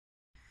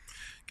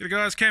G'day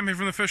guys, Cam here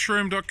from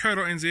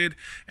thefishroom.co.nz,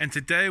 and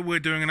today we're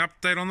doing an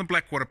update on the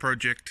Blackwater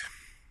project.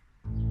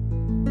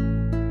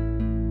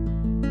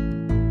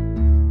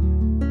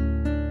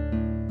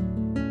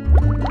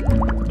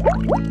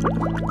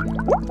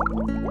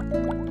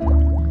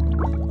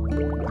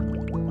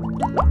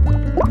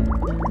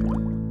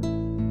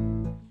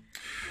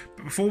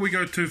 But before we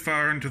go too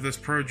far into this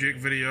project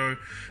video,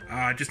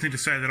 I just need to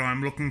say that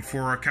I'm looking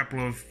for a couple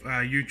of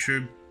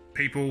YouTube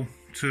people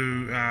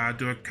to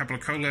do a couple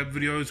of collab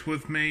videos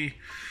with me.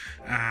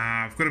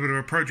 I've got a bit of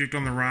a project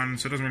on the run,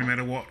 so it doesn't really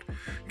matter what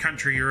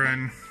country you're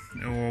in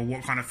or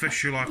what kind of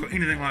fish you like or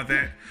anything like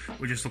that.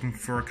 We're just looking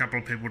for a couple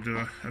of people to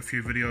do a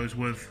few videos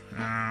with.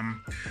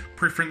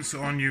 Preference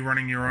on you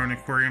running your own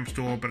aquarium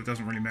store, but it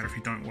doesn't really matter if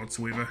you don't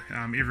whatsoever.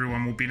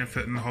 Everyone will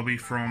benefit in the hobby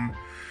from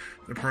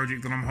the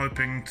project that I'm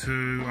hoping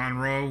to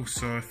unroll,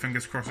 so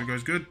fingers crossed it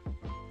goes good.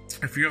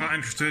 If you're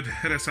interested,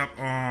 hit us up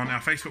on our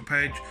Facebook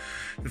page,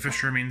 The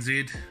Fish Room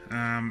NZ,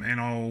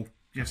 and I'll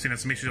send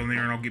us a message on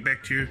there and I'll get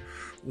back to you,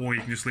 or you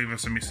can just leave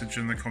us a message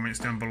in the comments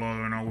down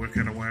below and I'll work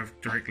out a way of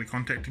directly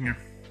contacting you.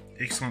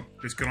 Excellent,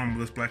 let's get on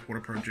with this Blackwater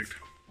project.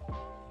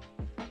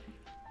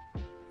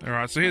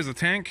 Alright, so here's the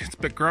tank. It's a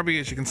bit grubby,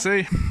 as you can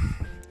see.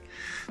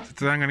 So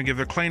today I'm going to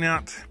give it a clean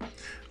out.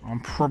 I'm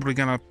probably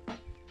going to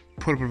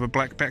put a bit of a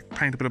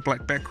paint a bit of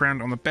black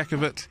background on the back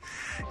of it,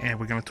 and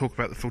we're going to talk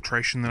about the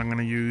filtration that I'm going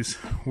to use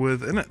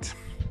within it.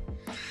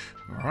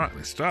 Alright,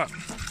 let's start.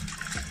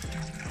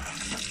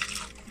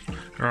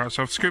 Alright,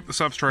 so I've scooped the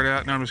substrate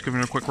out. Now I'm just giving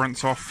it a quick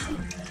rinse off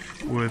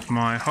with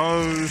my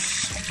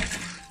hose.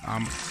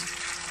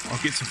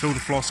 I'll get some filter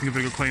floss and give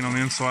it a good clean on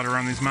the inside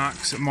around these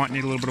marks. It might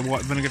need a little bit of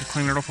white vinegar to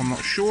clean it off, I'm not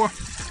sure.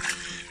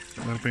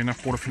 That'll be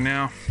enough water for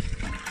now.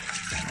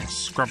 I'll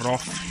scrub it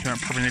off. You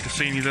don't probably need to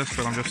see any of this,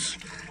 but I'm just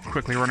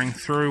quickly running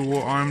through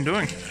what I'm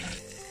doing.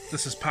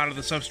 This is part of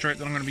the substrate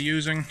that I'm going to be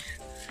using.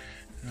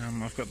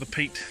 I've got the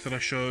peat that I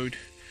showed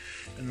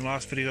in the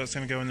last video that's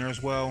going to go in there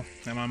as well,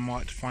 and I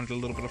might find a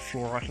little bit of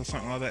fluorite or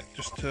something like that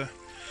just to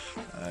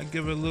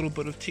give a little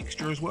bit of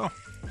texture as well.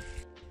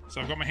 So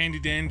I've got my handy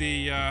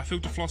dandy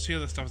filter floss here.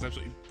 This stuff is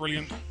absolutely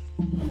brilliant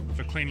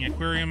for cleaning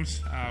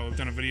aquariums. We've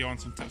done a video on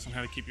some tips on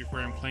how to keep your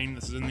aquarium clean.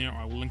 This is in there.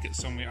 I will link it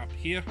somewhere up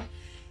here.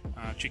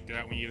 Check that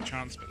out when you get a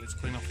chance, but let's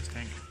clean off this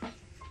tank.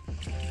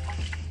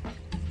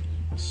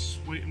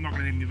 Sweet, I'm not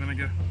going to need any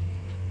vinegar.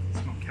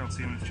 It's not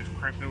calcium, it's just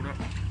crap build-up.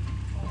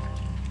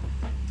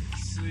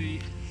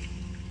 See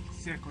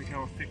exactly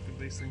how effective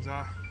these things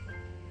are.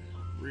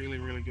 Really,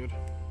 really good.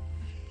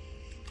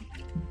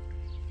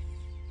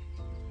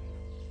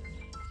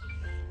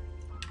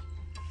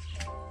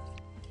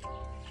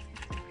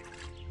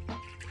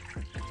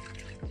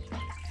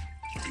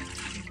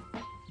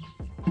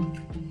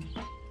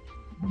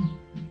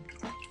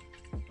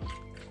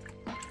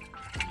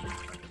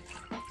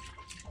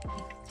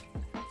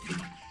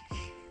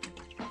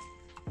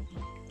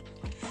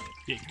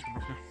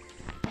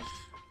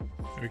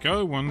 There we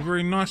go, one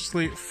very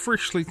nicely,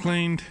 freshly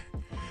cleaned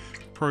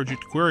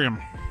project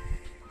aquarium.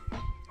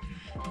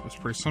 It's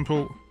pretty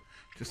simple,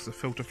 just the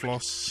filter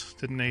floss,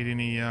 didn't need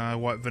any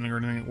white vinegar or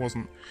anything, it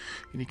wasn't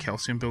any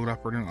calcium build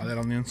up or anything like that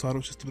on the inside, it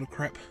was just a bit of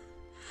crap.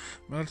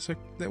 Am I allowed to say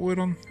that word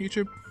on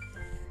YouTube?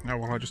 Oh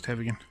well, I just have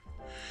again.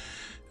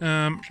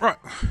 Right,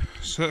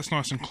 so that's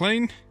nice and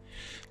clean.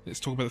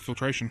 Let's talk about the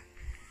filtration.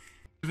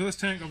 For this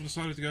tank I've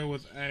decided to go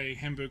with a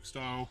Hamburg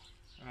style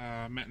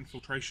matte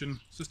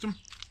infiltration system.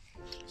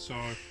 So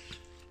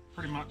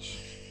pretty much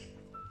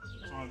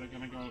it's either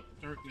going to go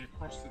directly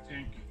across the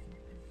tank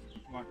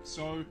like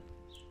so,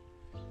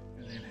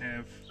 and then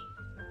have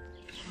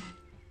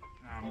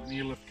an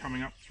airlift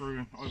coming up through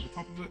and over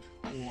top of it,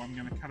 or I'm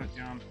going to cut it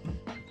down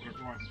and put it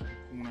right into the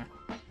corner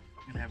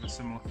and have a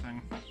similar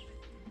thing.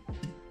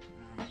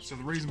 So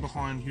the reason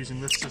behind using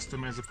this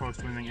system as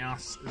opposed to anything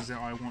else is that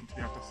I want to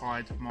be able to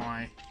hide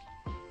my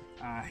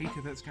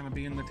heater that's going to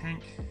be in the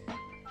tank.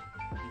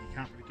 You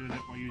can't really do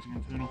that by using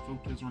internal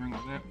filters or anything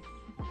like that.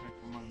 In fact,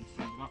 I might even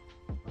stand it up.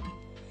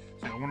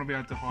 So I want to be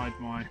able to hide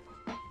my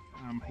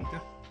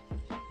heater,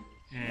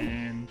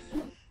 and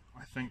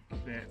I think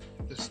that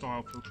this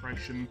style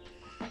filtration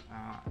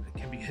it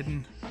can be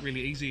hidden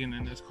really easy,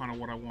 and that's kind of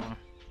what I want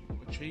to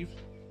achieve.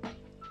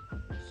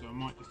 So it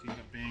might just end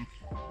up being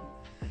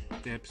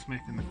dab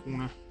smack in the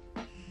corner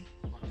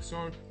like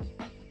so.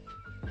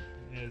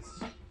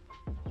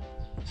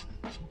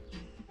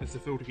 As the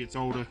filter gets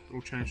older, it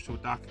will change to a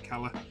darker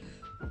colour,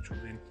 which will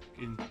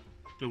then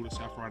build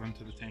itself right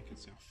into the tank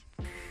itself.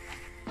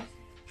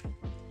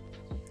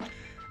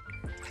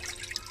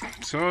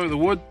 So the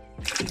wood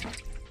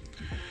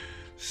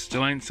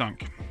still ain't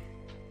sunk.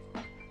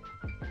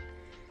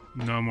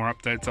 No more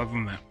updates other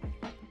than that.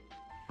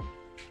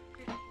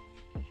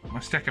 My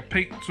stack of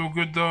peat, it's all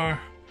good though.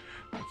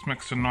 It's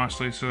mixed in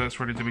nicely, so that's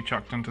ready to be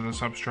chucked into the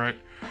substrate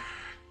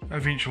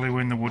eventually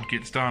when the wood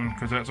gets done,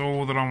 because that's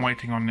all that I'm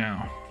waiting on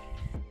now.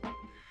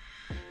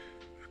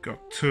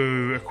 Got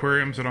two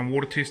aquariums that I'm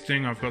water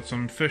testing. I've got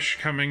some fish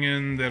coming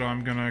in that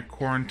I'm going to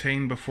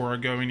quarantine before I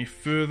go any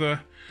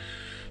further.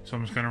 So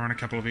I'm just going to run a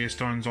couple of air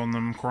stones on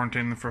them,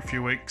 quarantine them for a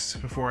few weeks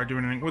before I do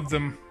anything with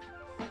them.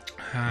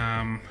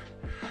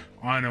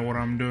 I know what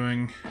I'm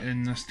doing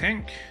in this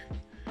tank.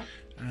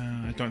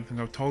 I don't think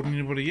I've told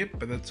anybody yet,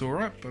 but that's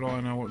alright, but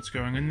I know what's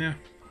going in there,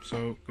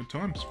 so good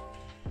times.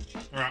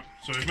 Alright,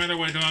 so we've made our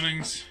way to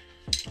Bunnings,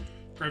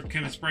 grabbed a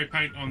can of spray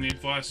paint on the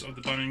advice of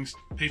the Bunnings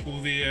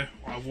people there.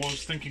 I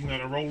was thinking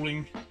that a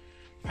rolling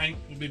paint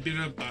would be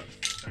better, but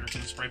I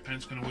reckon the spray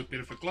paint's going to work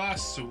better for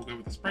glass, so we'll go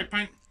with the spray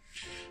paint.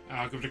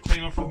 I'll give it a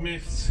clean off with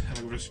meths, and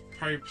I'll give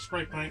it a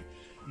spray paint,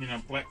 and then our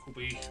black will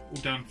be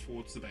all done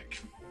towards the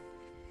back.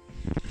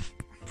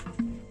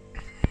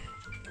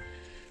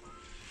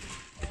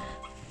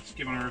 Just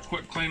giving her a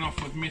quick clean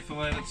off with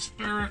methylated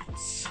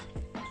spirits.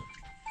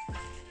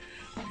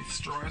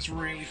 Meth dries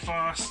really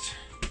fast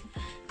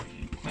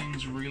and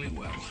cleans really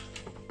well.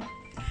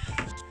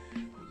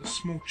 There's a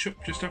small chip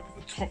just up at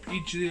the top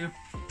edge there.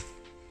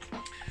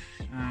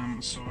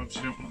 So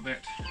obviously don't want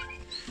that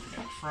at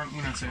the front.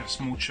 When I say a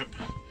small chip,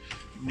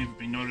 it'll never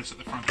be noticed at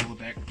the front or the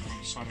back, but I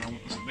decided I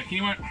want this at the back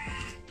anyway.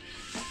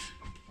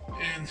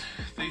 And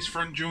these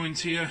front joins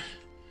here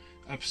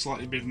are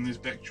slightly better than these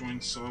back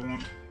joins, so I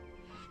want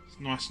as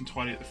nice and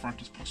tidy at the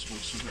front as possible.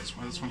 So that's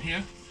why this one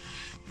here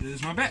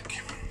is my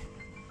back.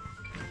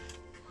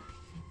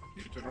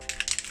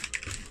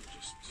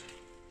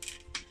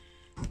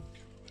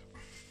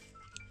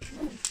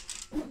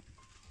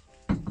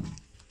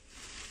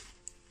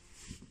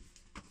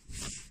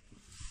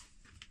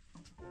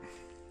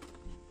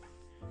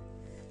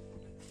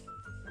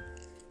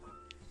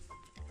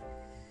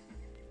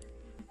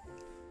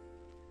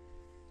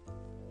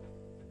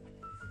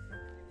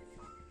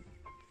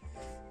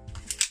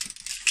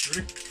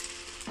 Ready?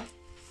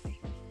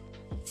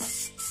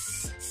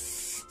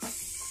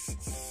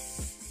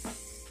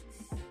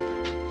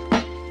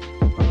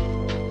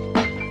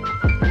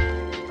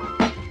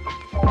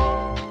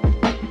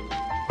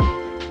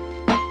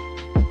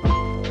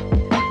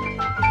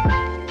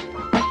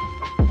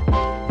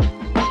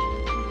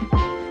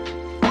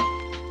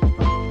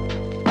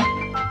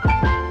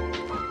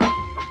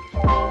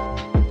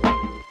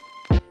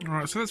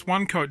 Alright, so that's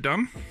one coat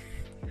done.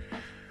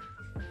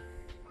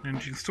 And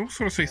you can still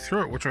sort of see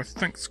through it, which I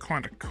think is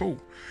kind of cool,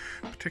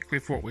 particularly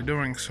for what we're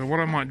doing. So what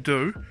I might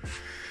do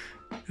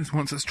is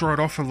once it's dried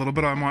off a little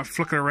bit, I might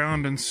flick it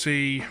around and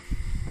see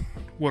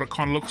what it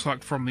kind of looks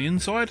like from the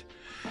inside.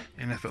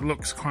 And if it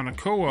looks kind of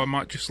cool, I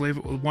might just leave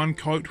it with one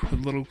coat with a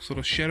little sort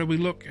of shadowy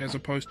look as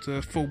opposed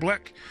to full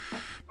black.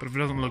 But if it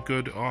doesn't look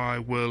good, I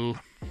will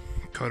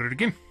coat it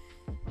again.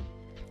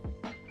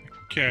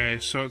 Okay,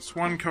 so it's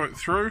one coat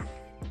through,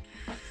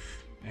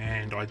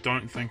 and I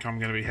don't think I'm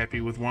going to be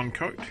happy with one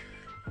coat.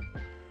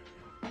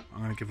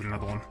 I'm going to give it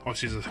another one.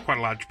 Obviously there's quite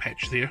a large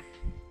patch there,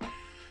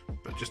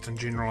 but just in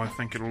general I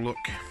think it'll look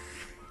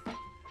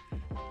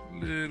a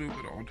little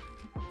bit odd.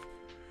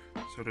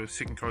 So I'll do a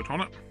second coat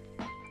on it,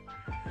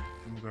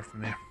 and we'll go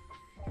from there.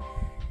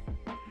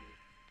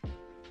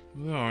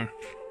 Though,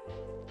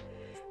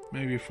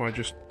 maybe if I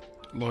just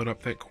load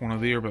up that corner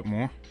there a bit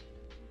more.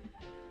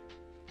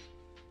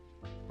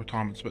 By the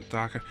time it's a bit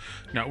darker.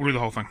 No, we'll do the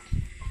whole thing.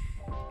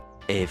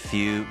 A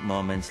few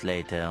moments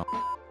later.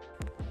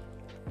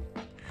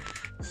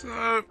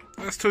 So,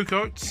 that's two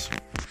coats.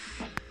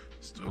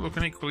 Still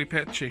looking equally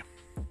patchy.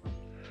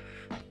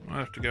 Might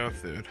have to go a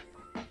third.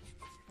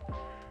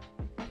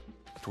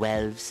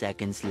 12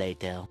 seconds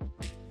later.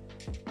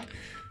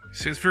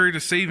 See, it's very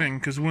deceiving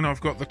because when I've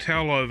got the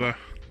towel over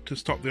to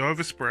stop the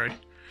overspray,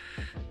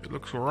 it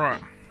looks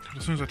alright. But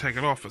as soon as I take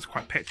it off, it's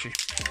quite patchy.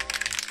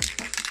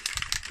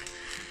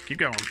 Keep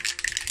going.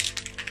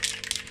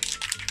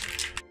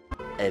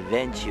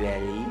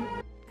 Eventually.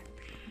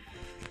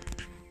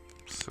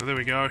 So there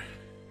we go.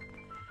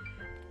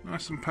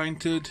 Nice and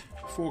painted.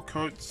 4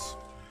 coats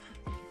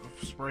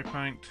of spray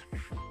paint.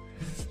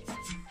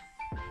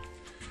 A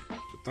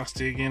bit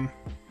dusty again.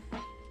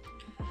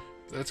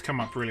 That's come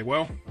up really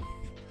well.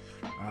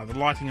 The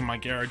lighting in my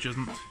garage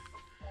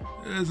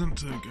isn't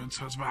too good,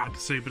 so it's a bit hard to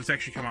see, but it's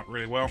actually come up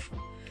really well.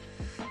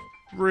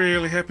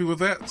 Really happy with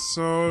that.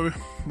 So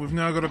we've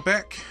now got a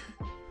back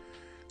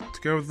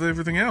to go with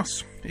everything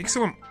else.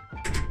 Excellent.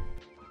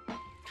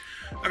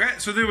 Okay,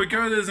 so there we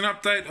go. There's an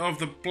update of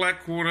the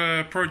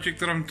Blackwater project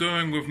that I'm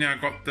doing. We've now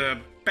got the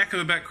back of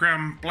the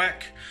background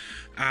black.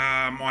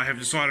 I have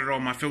decided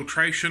on my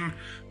filtration,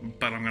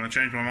 but I'm going to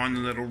change my mind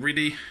on that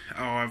already.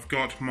 I've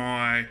got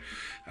my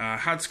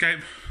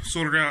hardscape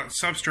sorted out,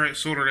 substrate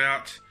sorted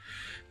out.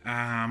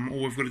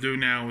 All we've got to do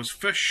now is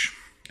fish.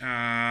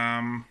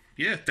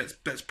 Yeah,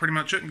 that's pretty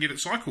much it, and get it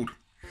cycled.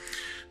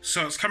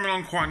 So it's coming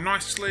along quite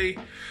nicely.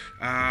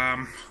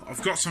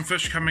 I've got some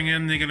fish coming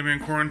in. They're going to be in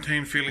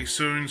quarantine fairly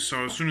soon.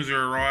 So as soon as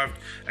they're arrived,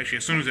 actually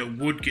as soon as their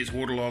wood gets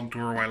waterlogged,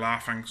 we're away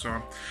laughing.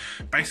 So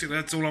basically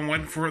that's all I'm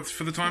waiting for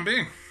the time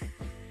being.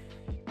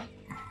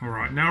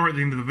 Alright, now we're at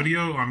the end of the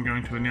video. I'm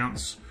going to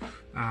announce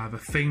the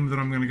theme that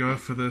I'm going to go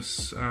for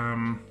this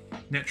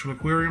natural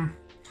aquarium.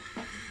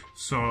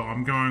 So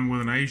I'm going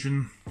with an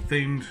Asian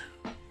themed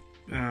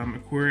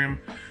aquarium.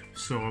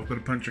 So I've got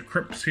a bunch of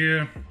crypts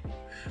here.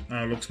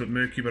 Looks a bit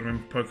murky, but I've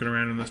been poking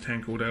around in this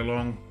tank all day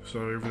long,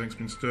 so everything's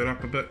been stirred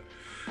up a bit.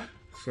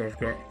 So I've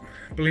got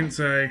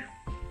Balenci,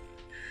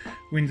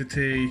 Winter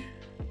Tea,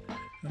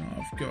 and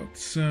I've got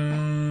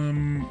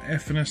some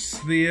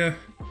Aphanis there,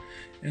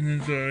 and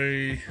there's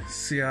a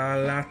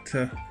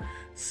Cialata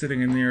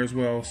sitting in there as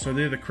well. So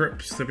they're the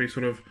crypts. They'll be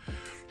sort of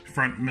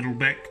front, middle,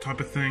 back type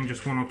of thing,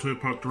 just one or two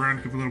poked around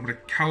to give a little bit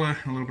of colour,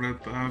 a little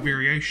bit of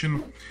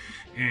variation.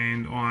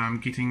 And I'm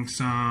getting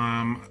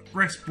some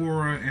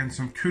Rasbora and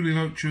some Coolie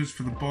Loaches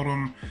for the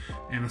bottom,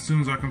 and as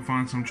soon as I can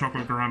find some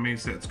chocolate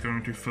gouramis, that's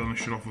going to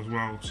finish it off as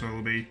well. So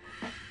it'll be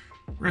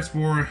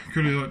Rasbora,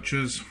 Coolie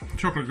Loaches,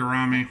 chocolate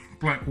gourami,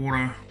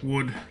 blackwater,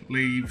 wood,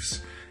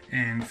 leaves,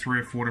 and 3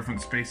 or 4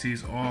 different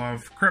species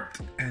of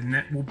crypt, and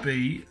that will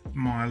be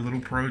my little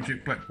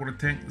project blackwater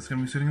tank that's going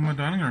to be sitting in my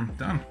dining room.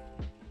 Done.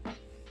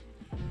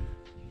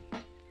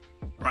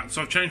 Right,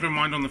 so I've changed my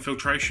mind on the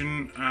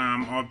filtration.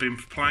 I've been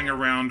playing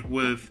around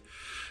with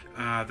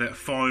that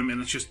foam, and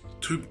it's just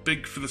too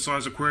big for the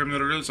size aquarium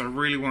that it is. I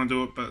really want to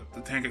do it, but the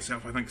tank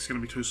itself I think is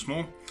going to be too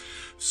small.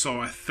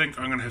 So I think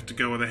I'm going to have to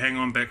go with a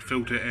hang-on back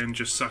filter and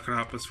just suck it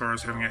up as far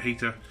as having a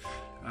heater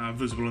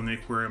visible in the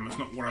aquarium. It's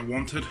not what I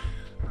wanted,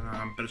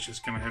 but it's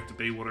just going to have to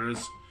be what it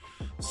is.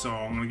 So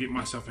I'm going to get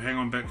myself a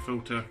hang-on back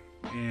filter,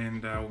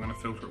 and we're going to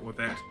filter it with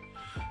that,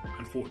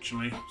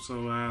 unfortunately.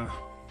 So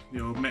the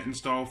old Matin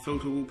style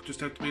filter will just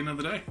have to be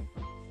another day.